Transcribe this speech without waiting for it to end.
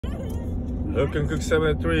Lucerne Cook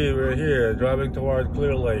 73, we're here driving toward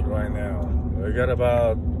Clear Lake right now. We got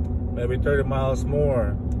about maybe 30 miles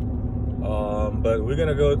more, but we're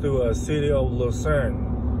gonna go to a city of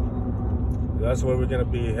Lucerne. That's where we're gonna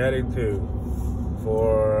be heading to.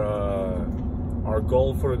 For our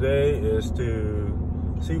goal for the day is to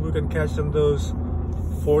see if we can catch some of those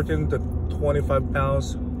 14 to 25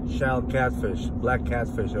 pounds shell catfish, black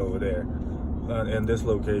catfish over there in this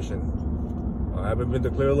location. I haven't been to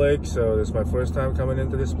Clear Lake, so this is my first time coming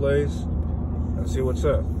into this place and see what's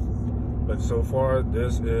up. But so far,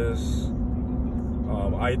 this is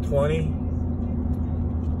I-20,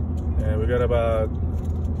 and we got about,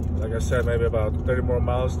 like I said, maybe about 30 more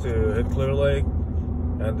miles to hit Clear Lake,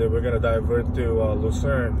 and then we're gonna divert to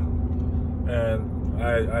Lucerne. And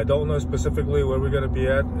I don't know specifically where we're gonna be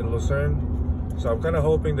at in Lucerne, so I'm kind of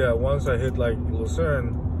hoping that once I hit like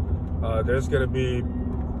Lucerne, there's gonna be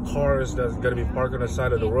cars that's gonna be parked on the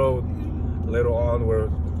side of the road later on where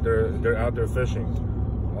they're out there fishing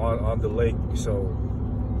on the lake. So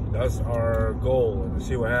that's our goal, and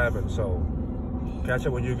see what happens. So catch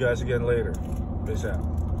up with you guys again later. Peace out.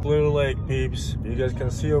 Clear Lake peeps, you guys can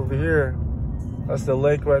see over here, that's the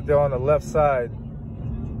lake right there on the left side.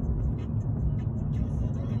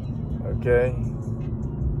 Okay,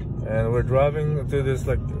 and we're driving through this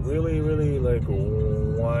like really like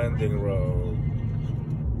winding road.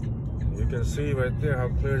 You can see right there how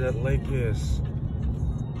clear that lake is.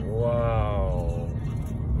 Wow,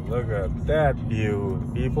 look at that view,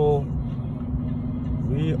 people.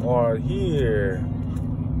 We are here.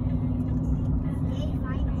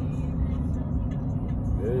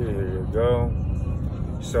 There you go.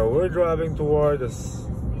 So we're driving toward this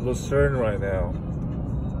Lucerne right now.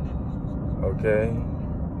 Okay.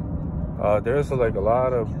 There's like a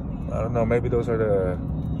lot of, I don't know, maybe those are the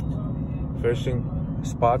fishing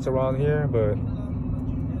spots around here, but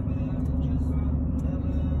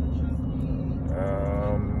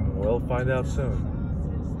we'll find out soon.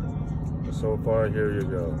 But so far, here you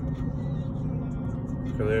go.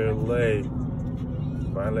 Clear Lake,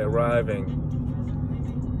 finally arriving.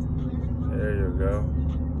 There you go.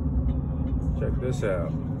 Check this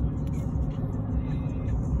out.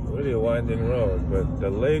 Really winding road, but the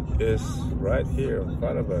lake is right here in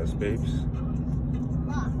front of us, peeps.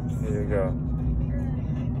 Here you go.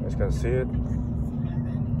 You guys can see it.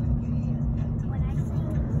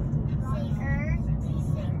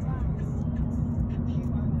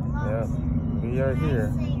 Yeah, we are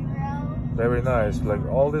here. Very nice. Like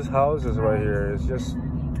all these houses right here is just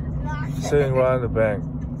sitting right on the bank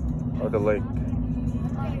of the lake,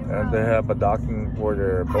 and they have a docking for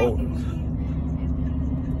their boat.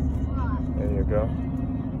 There you go.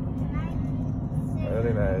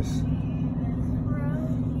 Really nice.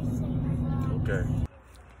 Okay.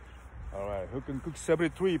 All right, Lucerne Cook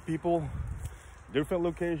 73 people. Different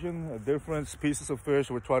location, different species of fish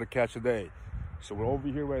we're trying to catch today. So we're over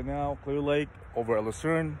here right now, Clear Lake, over at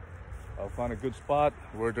Lucerne. I'll find a good spot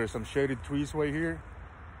where there's some shaded trees right here.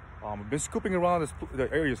 I've been scooping around the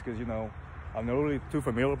areas because, you know, I'm not really too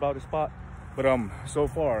familiar about the spot. But so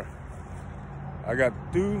far, I got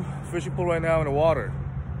 2 fishing poles right now in the water.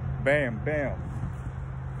 Bam, bam.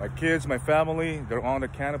 My kids, my family, they're on the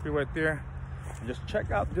canopy right there. And just check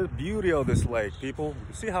out the beauty of this lake, people.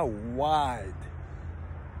 You see how wide.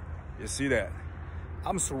 You see that?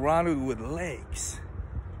 I'm surrounded with lakes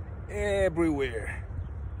everywhere.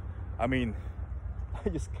 I mean, I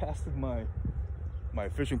just casted my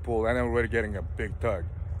fishing pole and I'm already getting a big tug.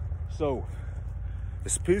 So the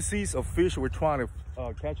species of fish we're trying to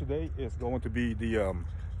catch today is going to be the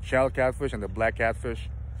shell catfish and the black catfish.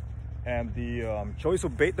 And the choice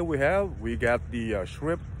of bait that we have, we got the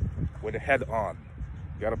shrimp with the head on.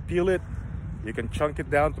 You gotta peel it. You can chunk it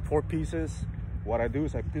down to 4 pieces. What I do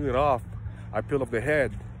is I peel it off. I peel off the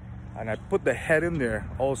head and I put the head in there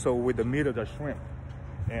also with the meat of the shrimp.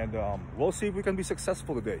 And we'll see if we can be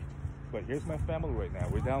successful today. But here's my family right now.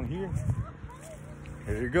 We're down here.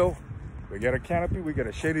 Here you go. We got a canopy. We got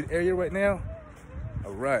a shaded area right now.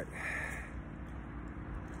 All right.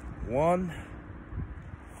 1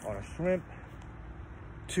 on a shrimp.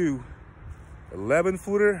 2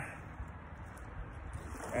 11-footer.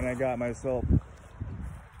 And I got myself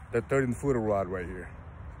the 13-footer rod right here.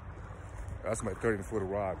 That's my 13-footer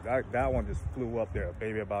rod. That one just flew up there,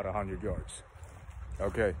 maybe about 100 yards.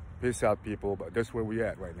 Okay, peace out, people. But that's where we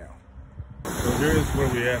at right now. So here's where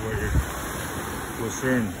we at right here.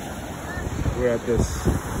 Lucerne. We're at this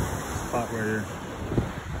spot right here.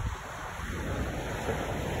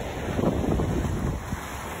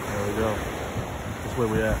 There we go. That's where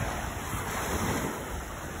we at.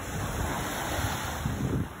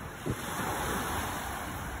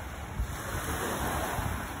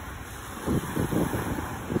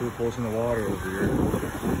 Too close in the water over here.